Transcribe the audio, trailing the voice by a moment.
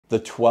the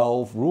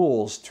 12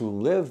 rules to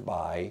live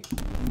by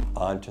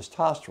on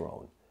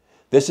testosterone.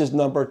 This is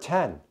number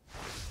 10,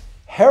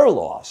 hair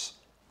loss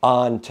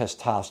on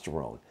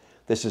testosterone.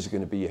 This is going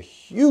to be a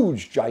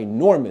huge,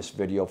 ginormous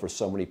video for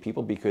so many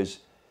people, because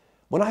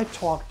when I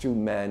talk to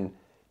men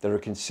that are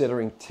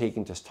considering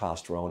taking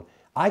testosterone,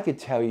 I could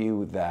tell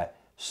you that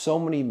so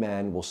many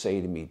men will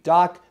say to me,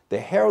 "Doc, the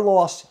hair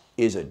loss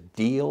is a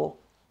deal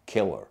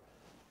killer."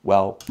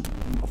 Well,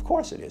 of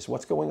course it is.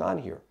 What's going on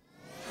here?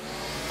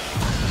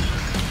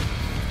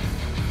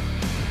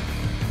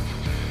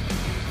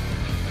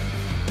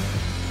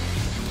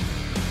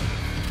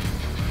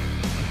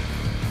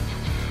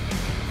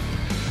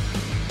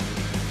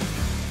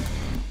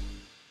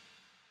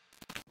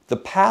 The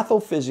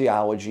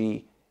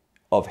pathophysiology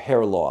of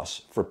hair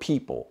loss for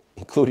people,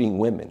 including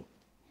women,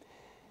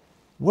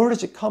 where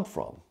does it come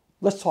from?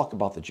 Let's talk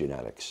about the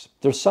genetics.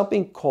 There's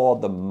something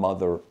called the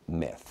mother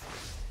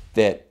myth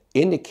that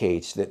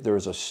indicates that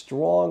there's a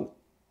strong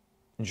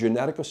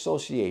genetic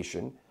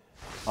association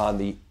on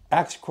the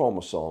X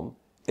chromosome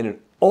in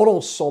an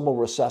autosomal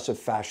recessive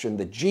fashion,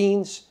 the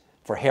genes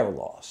for hair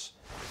loss.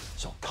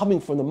 So coming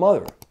from the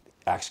mother,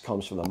 X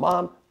comes from the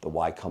mom, the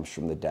Y comes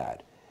from the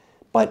dad.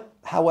 But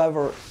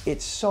however,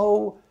 it's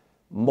so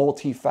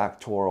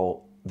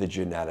multifactorial, the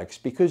genetics,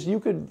 because you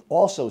could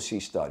also see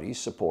studies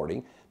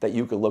supporting that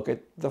you could look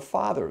at the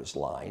father's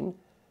line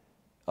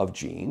of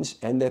genes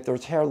and that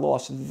there's hair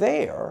loss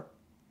there.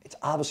 It's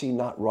obviously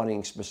not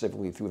running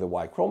specifically through the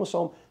Y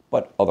chromosome,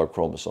 but other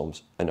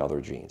chromosomes and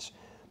other genes.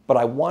 But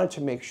I wanted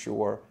to make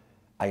sure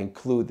I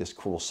include this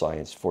cool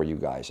science for you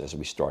guys as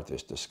we start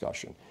this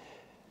discussion.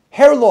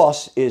 Hair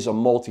loss is a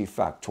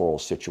multifactorial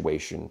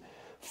situation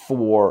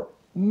for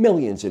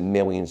millions and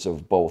millions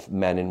of both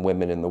men and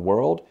women in the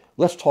world.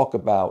 Let's talk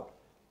about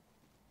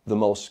the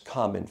most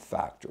common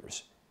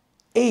factors.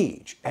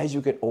 Age. As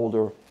you get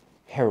older,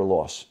 hair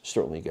loss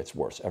certainly gets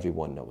worse.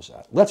 Everyone knows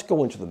that. Let's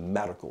go into the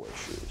medical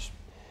issues.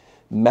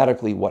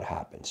 Medically, what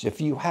happens?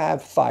 If you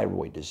have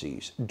thyroid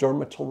disease,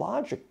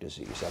 dermatologic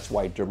disease, that's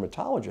why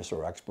dermatologists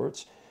are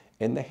experts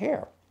in the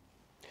hair.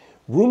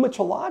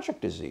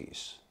 Rheumatologic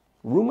disease,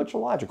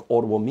 rheumatologic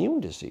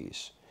autoimmune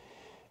disease.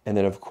 And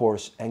then, of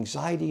course,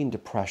 anxiety and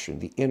depression,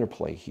 the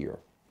interplay here.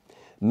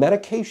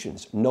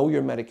 Medications, know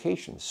your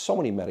medications. So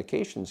many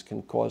medications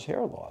can cause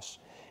hair loss.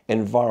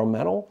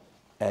 Environmental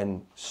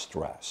and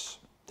stress.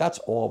 That's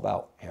all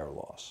about hair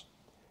loss.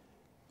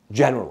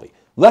 Generally,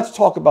 let's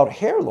talk about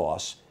hair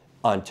loss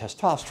on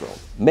testosterone.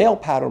 Male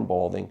pattern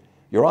balding,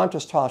 you're on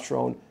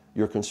testosterone,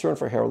 you're concerned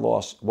for hair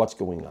loss, what's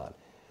going on?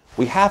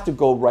 We have to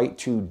go right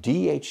to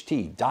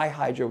DHT,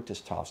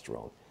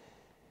 dihydrotestosterone.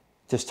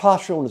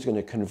 Testosterone is going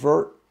to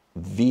convert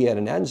via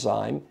an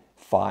enzyme,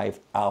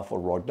 5-alpha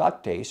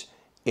reductase,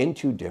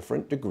 into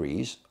different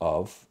degrees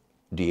of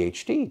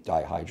DHT,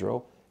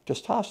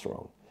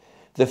 dihydrotestosterone.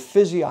 The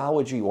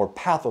physiology or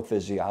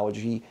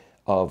pathophysiology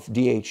of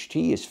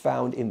DHT is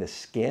found in the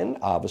skin,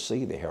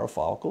 obviously the hair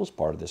follicle is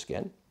part of the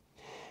skin,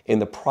 in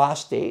the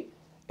prostate,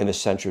 and the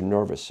central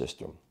nervous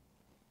system.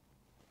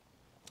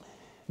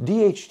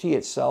 DHT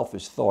itself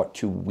is thought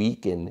to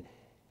weaken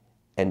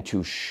and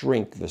to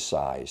shrink the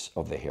size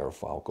of the hair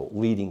follicle,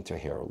 leading to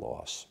hair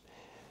loss.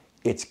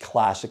 It's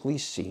classically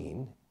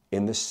seen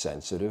in the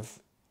sensitive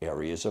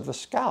areas of the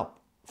scalp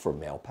for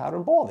male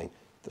pattern balding,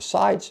 the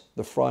sides,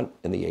 the front,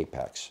 and the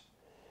apex.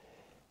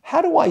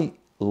 How do I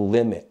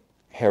limit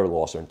hair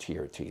loss on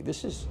TRT?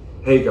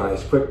 Hey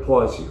guys, quick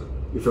pause here.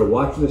 If you're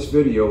watching this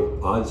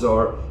video, odds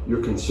are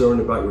you're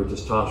concerned about your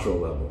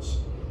testosterone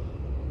levels.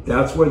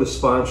 That's where the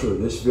sponsor of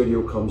this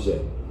video comes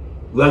in.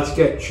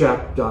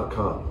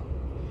 Let'sGetChecked.com.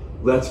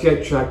 Let's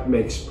Get Checked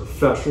makes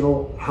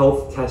professional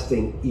health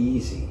testing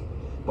easy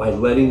by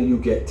letting you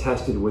get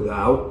tested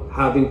without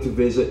having to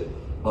visit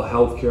a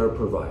healthcare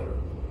provider.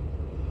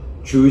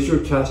 Choose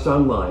your test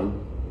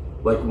online,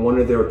 like one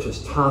of their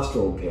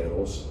testosterone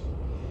panels,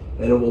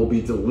 and it will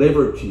be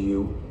delivered to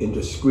you in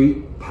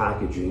discreet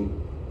packaging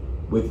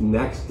with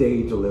next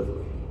day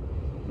delivery.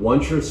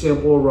 Once your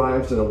sample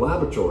arrives in a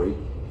laboratory,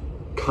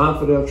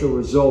 confidential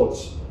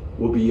results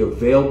will be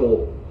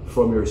available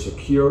from your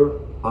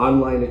secure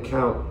online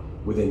account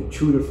within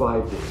 2 to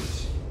 5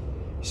 days.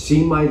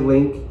 See my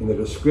link in the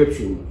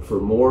description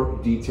for more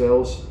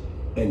details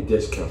and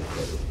discount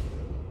code.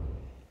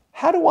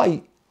 How do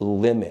I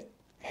limit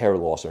hair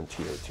loss on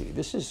TRT?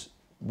 This is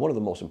one of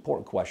the most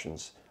important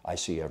questions I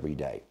see every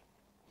day.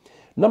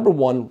 Number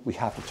one, we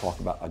have to talk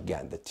about,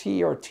 again, the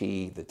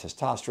TRT, the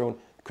testosterone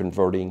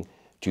converting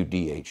to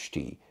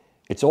DHT.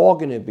 It's all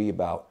going to be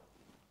about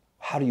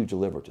how do you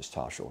deliver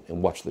testosterone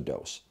and what's the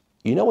dose.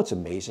 You know what's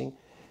amazing?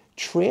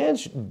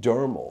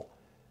 Transdermal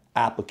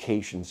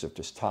applications of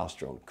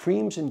testosterone,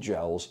 creams and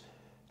gels,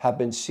 have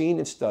been seen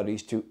in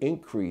studies to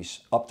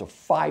increase up to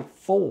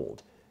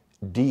 5-fold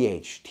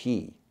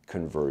DHT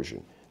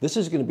conversion. This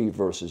is going to be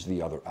versus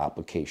the other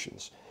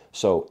applications.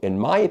 So in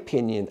my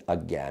opinion,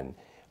 again,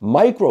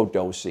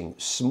 microdosing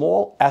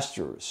small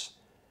esters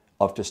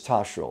of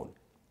testosterone,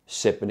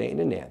 cypionate and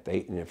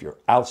enanthate, and if you're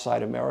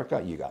outside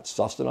America, you got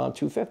Sustanon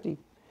 250.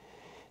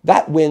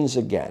 That wins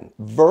again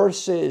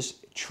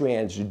versus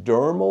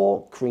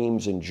transdermal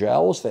creams and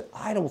gels that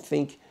I don't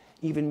think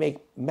even make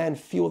men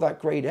feel that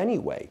great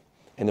anyway,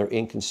 and they're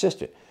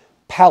inconsistent.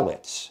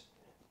 Pellets,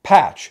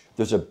 patch,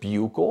 there's a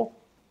buccal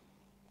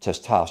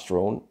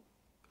testosterone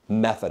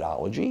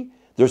methodology.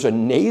 There's a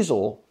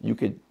nasal, you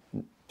could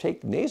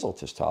take nasal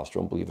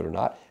testosterone, believe it or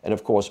not, and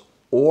of course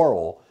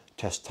oral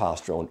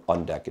testosterone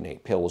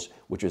undecanate pills,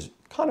 which is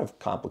kind of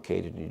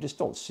complicated and you just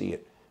don't see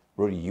it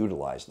really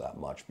utilized that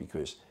much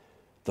because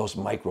those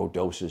micro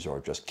doses are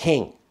just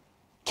king.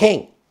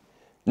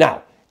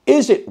 Now,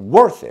 is it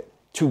worth it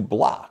to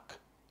block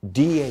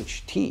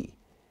DHT?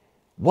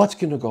 What's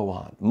going to go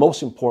on?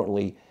 Most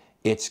importantly,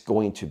 it's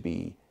going to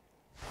be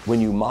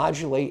when you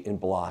modulate and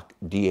block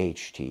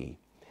DHT,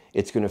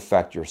 it's going to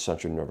affect your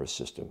central nervous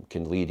system,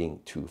 leading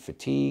to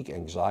fatigue,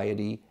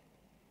 anxiety,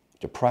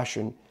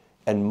 depression,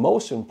 and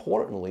most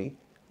importantly,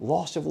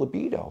 loss of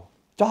libido.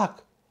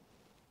 Doc,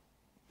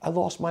 I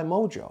lost my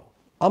mojo.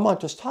 I'm on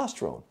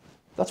testosterone.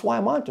 That's why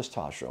I'm on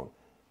testosterone.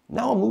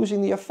 Now I'm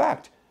losing the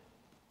effect.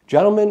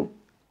 Gentlemen,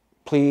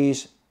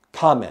 please,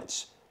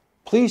 comments.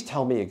 Please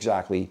tell me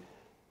exactly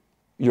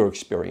your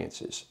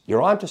experiences.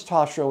 You're on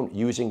testosterone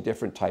using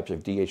different types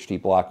of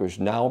DHT blockers.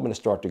 Now I'm going to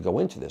start to go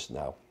into this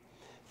now.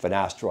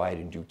 Finasteride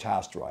and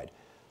Dutasteride.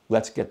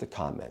 Let's get the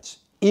comments.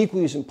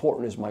 Equally as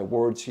important as my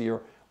words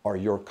here are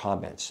your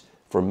comments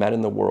for men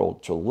in the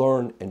world to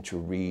learn and to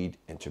read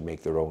and to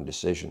make their own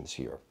decisions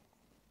here.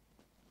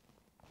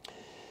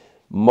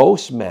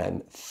 Most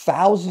men,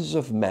 thousands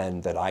of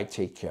men that I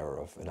take care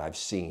of and I've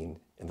seen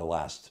in the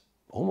last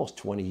almost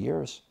 20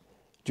 years,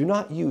 do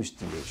not use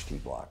DHT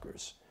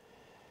blockers.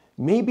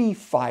 Maybe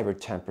 5 or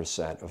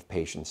 10% of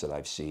patients that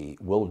I've seen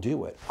will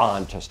do it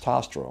on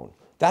testosterone.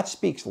 That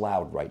speaks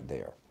loud right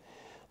there.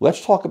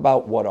 Let's talk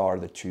about what are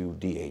the two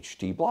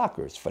DHT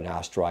blockers.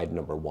 Finasteride,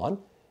 number one,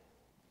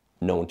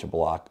 known to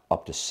block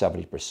up to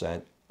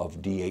 70%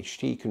 of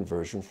DHT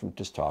conversion from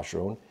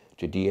testosterone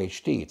to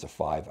DHT. It's a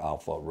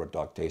 5-alpha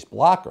reductase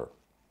blocker.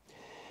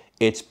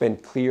 It's been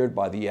cleared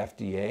by the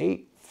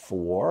FDA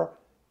for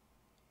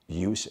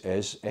use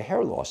as a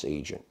hair loss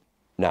agent.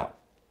 Now,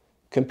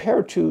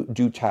 compared to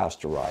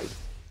Dutasteride,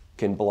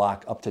 can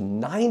block up to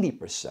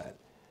 90%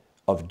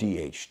 of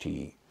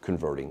DHT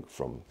converting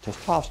from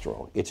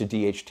testosterone. It's a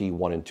DHT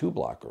 1 and 2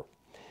 blocker.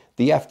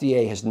 The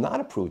FDA has not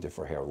approved it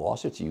for hair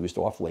loss. It's used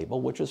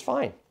off-label, which is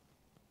fine.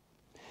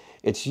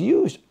 It's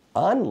used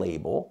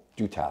on-label,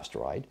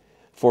 Dutasteride,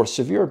 for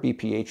severe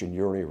BPH and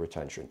urinary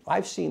retention.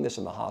 I've seen this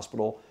in the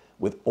hospital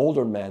with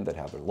older men that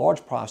have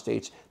enlarged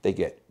prostates. They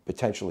get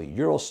potentially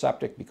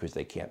uroseptic because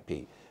they can't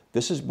pee.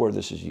 This is where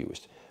this is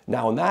used.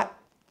 Now, in that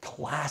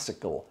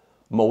classical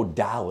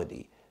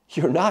modality,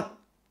 you're not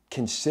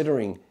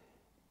considering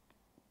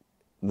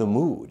the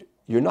mood.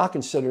 You're not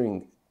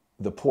considering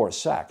the poor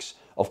sex.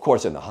 Of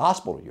course, in the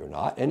hospital, you're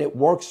not. And it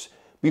works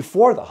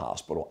before the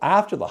hospital,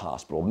 after the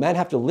hospital. Men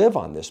have to live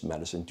on this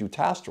medicine,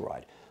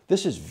 Dutasteride.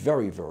 This is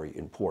very, very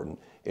important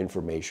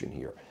information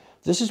here.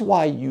 This is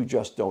why you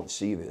just don't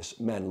see this,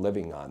 men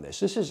living on this.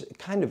 This is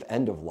kind of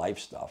end-of-life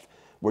stuff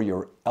where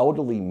your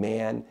elderly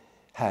man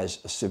has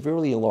a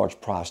severely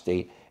enlarged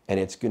prostate and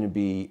it's going to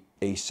be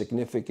a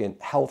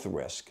significant health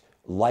risk,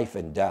 life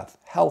and death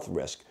health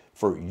risk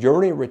for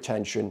urinary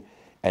retention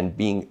and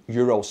being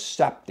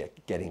uroseptic,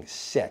 getting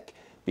sick,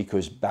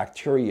 because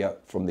bacteria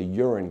from the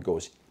urine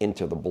goes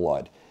into the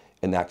blood,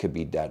 and that could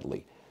be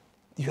deadly.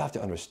 You have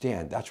to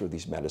understand that's where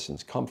these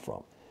medicines come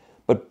from.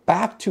 But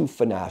back to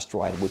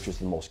finasteride, which is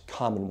the most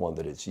common one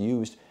that is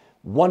used,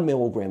 1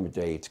 milligram a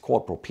day. It's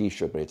called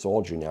Propecia, but it's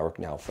all generic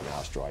now,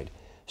 finasteride.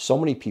 So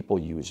many people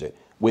use it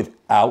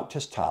without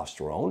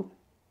testosterone.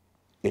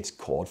 It's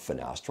called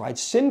finasteride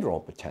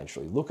syndrome,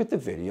 potentially. Look at the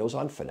videos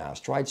on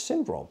finasteride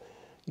syndrome.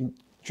 You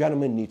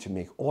gentlemen need to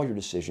make all your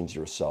decisions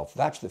yourself.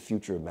 That's the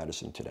future of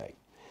medicine today.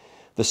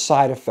 The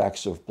side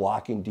effects of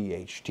blocking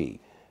DHT.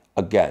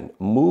 Again,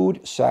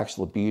 mood, sex,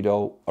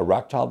 libido,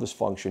 erectile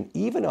dysfunction,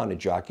 even on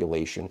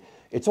ejaculation,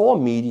 it's all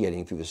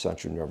mediating through the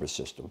central nervous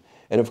system.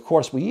 And of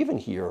course, we even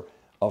hear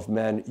of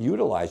men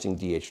utilizing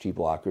DHT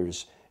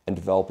blockers and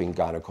developing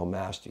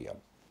gynecomastia.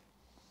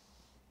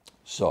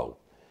 So,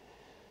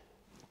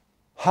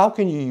 how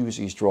can you use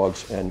these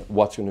drugs and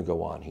what's going to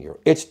go on here?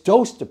 It's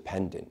dose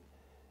dependent.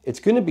 It's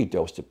going to be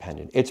dose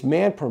dependent. It's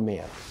man per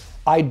man.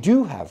 I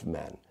do have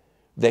men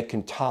that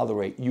can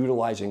tolerate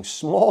utilizing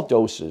small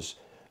doses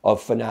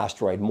of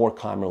finasteride more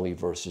commonly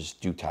versus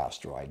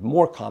Dutasteride,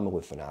 more common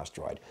with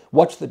finasteride.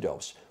 What's the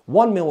dose?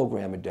 1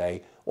 milligram a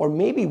day, or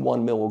maybe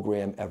 1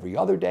 milligram every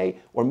other day,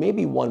 or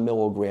maybe 1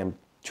 milligram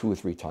 2 or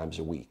 3 times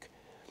a week.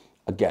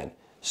 Again,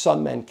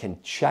 some men can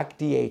check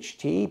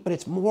DHT, but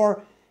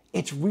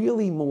it's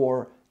really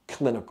more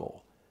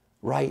clinical,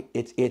 right?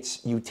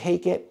 You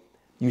take it,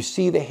 you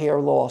see the hair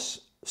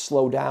loss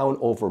slow down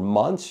over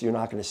months. You're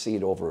not going to see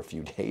it over a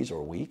few days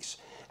or weeks.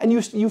 And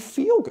you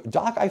feel good.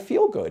 Doc, I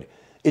feel good.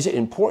 Is it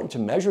important to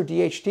measure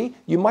DHT?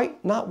 You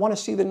might not want to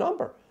see the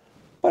number,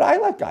 but I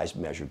let guys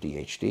measure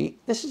DHT.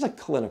 This is a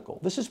clinical.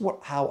 This is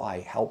how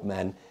I help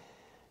men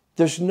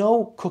There's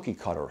no cookie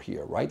cutter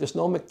here, right? There's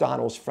no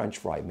McDonald's French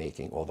fry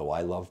making, although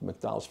I love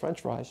McDonald's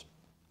French fries.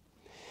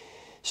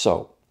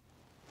 So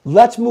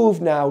let's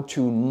move now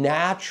to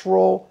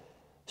natural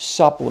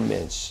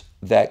supplements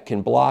that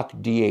can block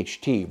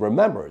DHT.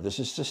 Remember, this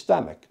is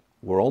systemic.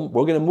 We're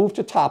going to move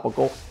to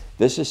topical.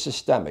 This is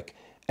systemic.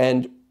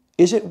 And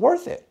is it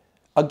worth it?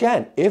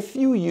 Again, if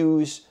you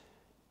use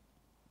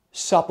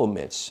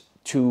supplements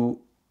to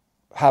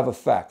have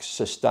effects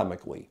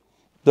systemically,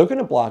 they're going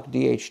to block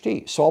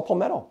DHT. Saw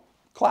palmetto,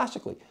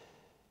 classically.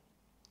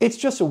 It's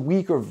just a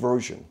weaker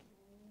version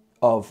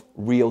of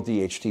real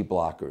DHT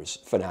blockers,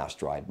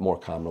 finasteride, more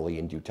commonly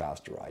in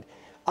dutasteride.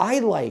 I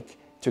like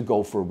to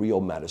go for real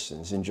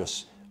medicines and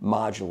just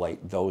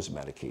modulate those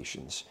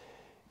medications.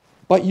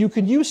 But you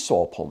can use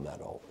saw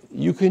palmetto.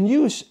 You can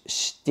use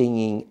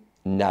stinging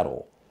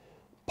nettle,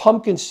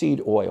 pumpkin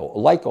seed oil,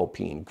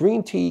 lycopene,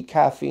 green tea,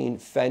 caffeine,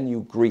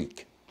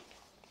 fenugreek.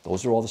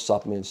 Those are all the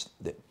supplements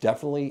that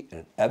definitely, in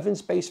an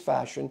evidence-based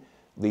fashion,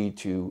 lead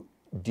to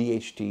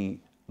DHT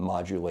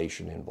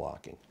modulation and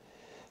blocking.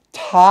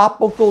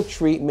 Topical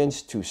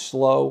treatments to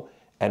slow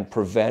and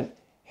prevent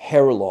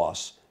hair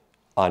loss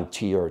on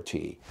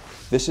TRT.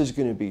 This is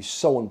going to be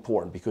so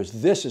important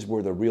because this is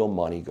where the real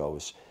money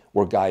goes,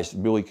 where guys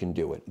really can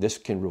do it. This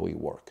can really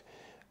work.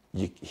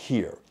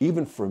 Here,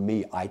 even for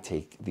me, I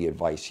take the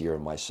advice here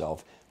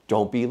myself.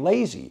 Don't be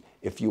lazy.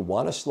 If you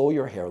want to slow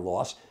your hair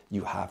loss,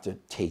 you have to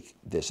take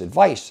this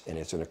advice, and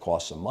it's going to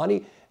cost some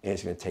money, and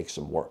it's going to take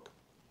some work.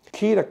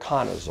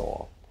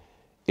 Ketoconazole.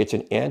 It's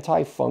an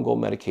antifungal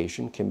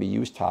medication, can be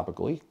used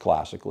topically,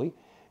 classically.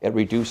 It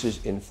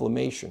reduces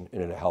inflammation,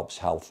 and it helps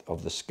health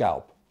of the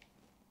scalp.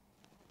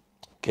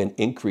 Can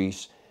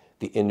increase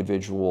the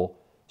individual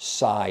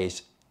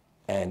size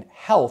and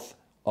health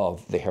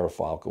of the hair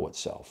follicle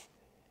itself.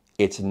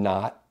 It's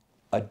not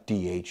a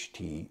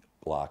DHT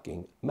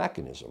blocking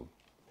mechanism.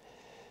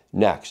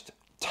 Next,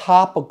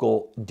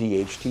 topical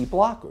DHT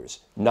blockers,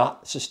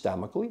 not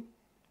systemically,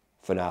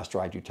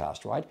 finasteride,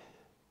 dutasteride.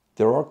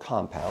 There are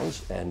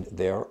compounds and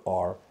there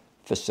are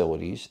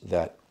facilities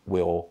that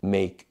will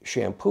make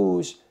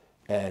shampoos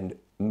and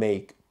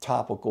make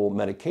topical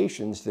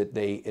medications that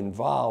they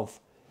involve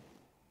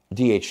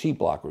DHT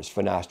blockers,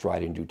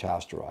 finasteride and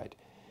dutasteride.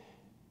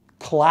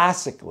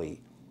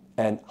 Classically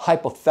and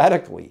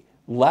hypothetically,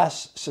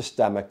 less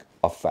systemic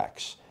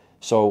effects.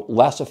 So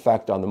less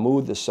effect on the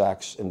mood, the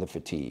sex, and the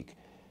fatigue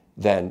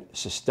than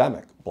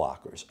systemic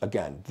blockers.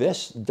 Again,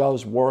 this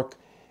does work.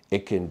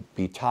 It can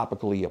be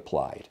topically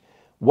applied.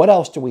 What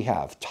else do we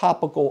have?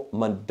 Topical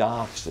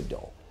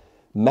minoxidil.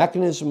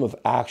 Mechanism of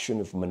action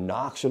of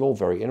minoxidil,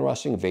 very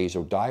interesting,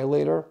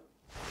 vasodilator.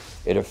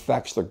 It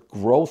affects the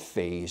growth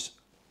phase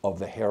of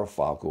the hair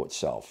follicle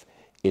itself.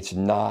 It's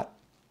not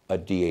a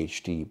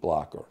DHT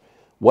blocker.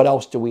 What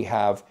else do we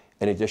have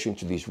in addition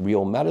to these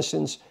real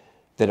medicines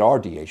that are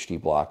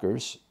DHT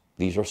blockers?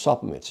 These are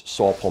supplements.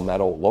 Saw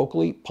palmetto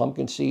locally,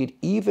 pumpkin seed,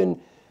 even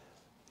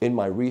in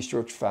my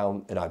research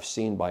found, and I've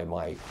seen by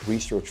my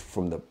research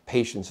from the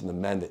patients and the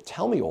men that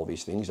tell me all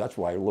these things, that's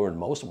where I learned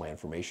most of my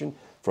information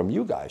from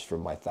you guys,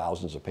 from my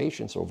thousands of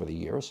patients over the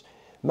years.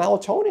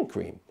 Melatonin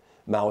cream.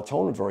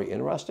 Melatonin, very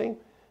interesting.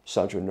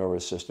 Central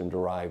nervous system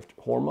derived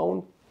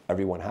hormone.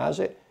 Everyone has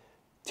it.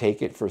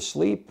 Take it for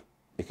sleep.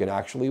 It can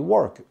actually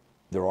work.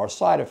 There are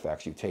side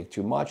effects. You take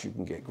too much, you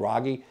can get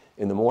groggy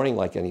in the morning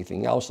like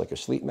anything else, like a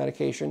sleep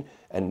medication,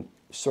 and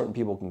certain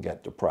people can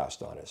get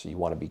depressed on it, so you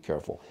want to be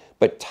careful.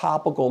 But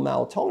topical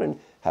melatonin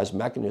has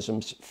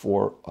mechanisms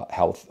for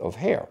health of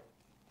hair.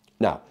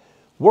 Now,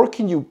 where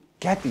can you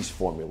get these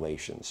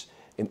formulations?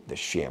 In the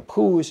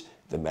shampoos,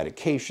 the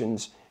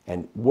medications,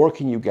 and where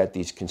can you get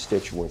these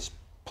constituents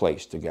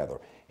placed together?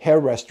 Hair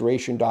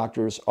restoration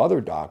doctors, other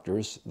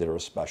doctors that are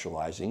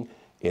specializing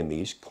in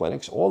these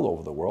clinics all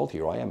over the world.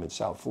 Here I am in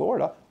South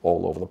Florida,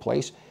 all over the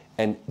place,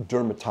 and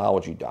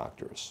dermatology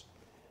doctors.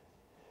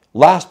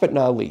 Last but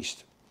not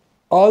least,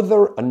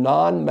 other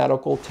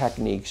non-medical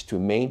techniques to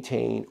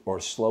maintain or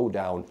slow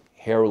down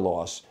hair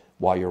loss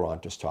while you're on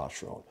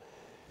testosterone.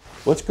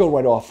 Let's go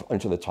right off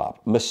onto the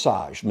top.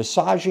 Massage.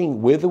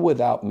 Massaging with or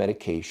without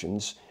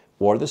medications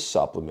or the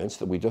supplements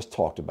that we just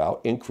talked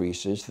about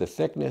increases the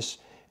thickness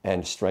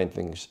and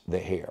strengthens the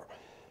hair.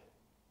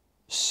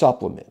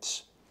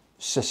 Supplements.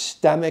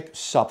 Systemic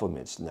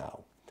supplements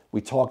now. We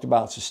talked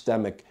about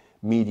systemic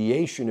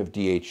mediation of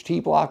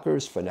DHT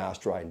blockers,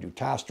 finasteride and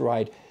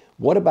dutasteride.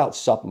 What about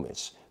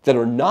supplements that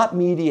are not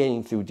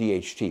mediating through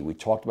DHT? We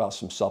talked about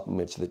some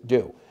supplements that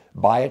do.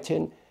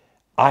 Biotin,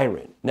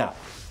 iron. Now,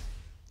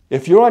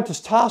 if you're on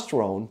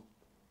testosterone,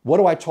 what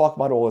do I talk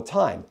about all the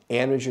time?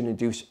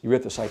 Androgen-induced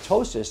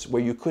erythrocytosis,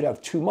 where you could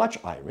have too much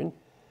iron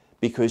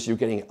because you're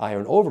getting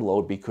iron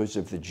overload because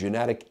of the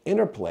genetic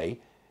interplay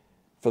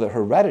for the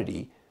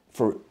heredity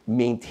for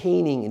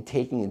maintaining and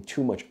taking in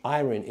too much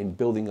iron and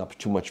building up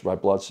too much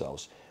red blood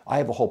cells. I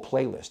have a whole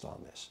playlist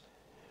on this.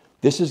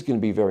 This is going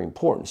to be very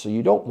important. So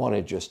you don't want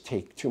to just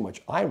take too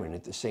much iron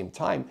at the same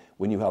time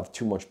when you have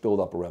too much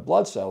buildup of red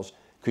blood cells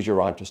because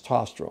you're on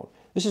testosterone.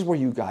 This is where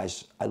you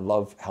guys, I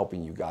love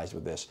helping you guys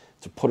with this,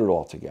 to put it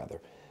all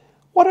together.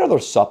 What other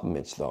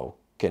supplements, though,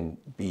 can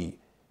be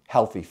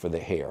healthy for the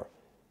hair?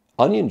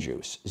 Onion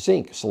juice,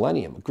 zinc,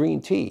 selenium,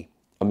 green tea,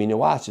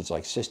 amino acids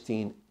like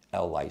cysteine,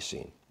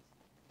 L-lysine.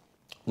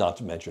 Not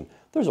to mention,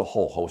 there's a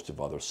whole host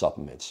of other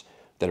supplements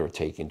that are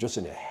taken just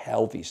in a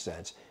healthy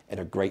sense and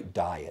a great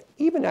diet,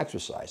 even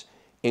exercise,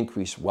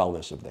 increase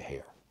wellness of the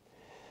hair.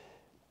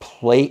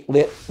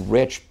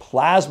 Platelet-rich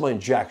plasma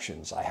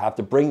injections. I have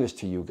to bring this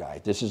to you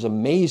guys. This is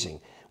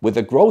amazing. With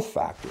the growth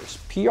factors,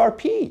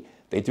 PRP,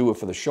 they do it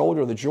for the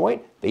shoulder, the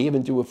joint. They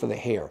even do it for the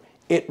hair.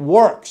 It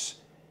works.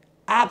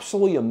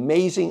 Absolutely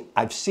amazing.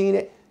 I've seen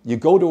it. You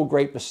go to a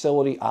great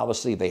facility,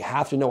 obviously they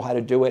have to know how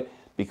to do it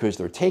because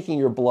they're taking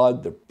your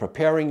blood, they're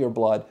preparing your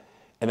blood,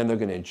 and then they're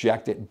going to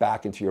inject it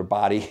back into your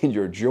body, in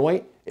your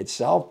joint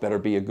itself. Better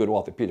be a good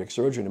orthopedic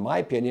surgeon, in my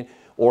opinion.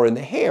 Or in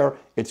the hair,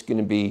 it's going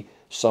to be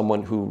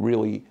someone who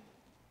really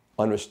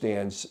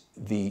understands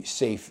the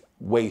safe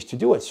ways to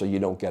do it so you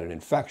don't get an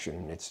infection.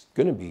 And it's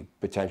going to be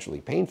potentially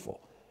painful.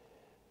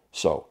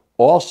 So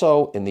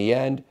also, in the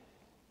end,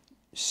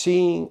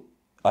 seeing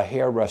a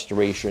hair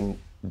restoration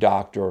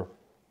doctor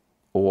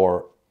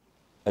or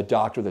a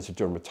doctor that's a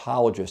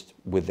dermatologist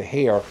with the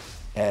hair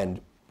and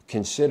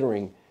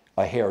considering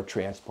a hair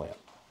transplant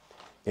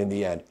in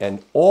the end,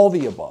 and all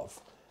the above.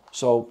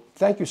 So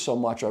thank you so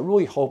much. I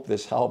really hope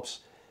this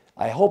helps.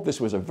 I hope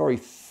this was a very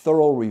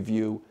thorough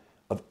review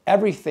of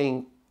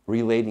everything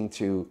relating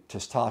to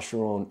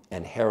testosterone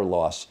and hair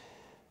loss.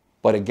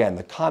 But again,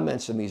 the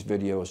comments in these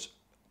videos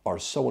are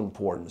so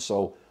important.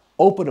 So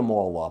open them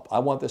all up. I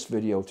want this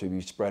video to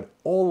be spread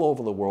all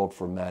over the world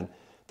for men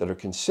that are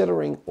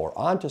considering or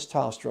on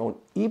testosterone,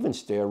 even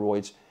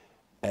steroids,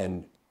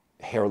 and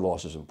hair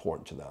loss is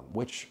important to them,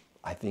 which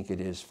I think it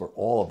is for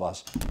all of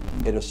us.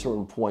 At a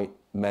certain point,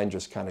 men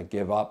just kind of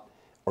give up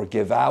or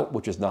give out,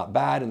 which is not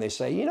bad, and they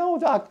say, you know,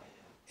 doc,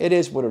 it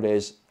is what it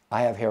is.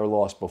 I have hair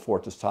loss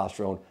before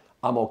testosterone.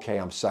 I'm okay,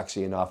 I'm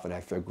sexy enough, and I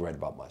feel great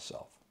about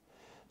myself.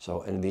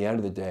 So in the end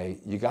of the day,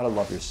 you got to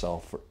love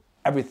yourself for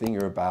everything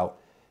you're about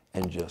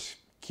and just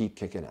keep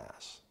kicking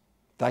ass.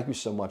 Thank you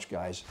so much,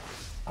 guys.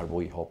 I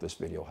really hope this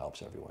video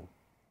helps everyone.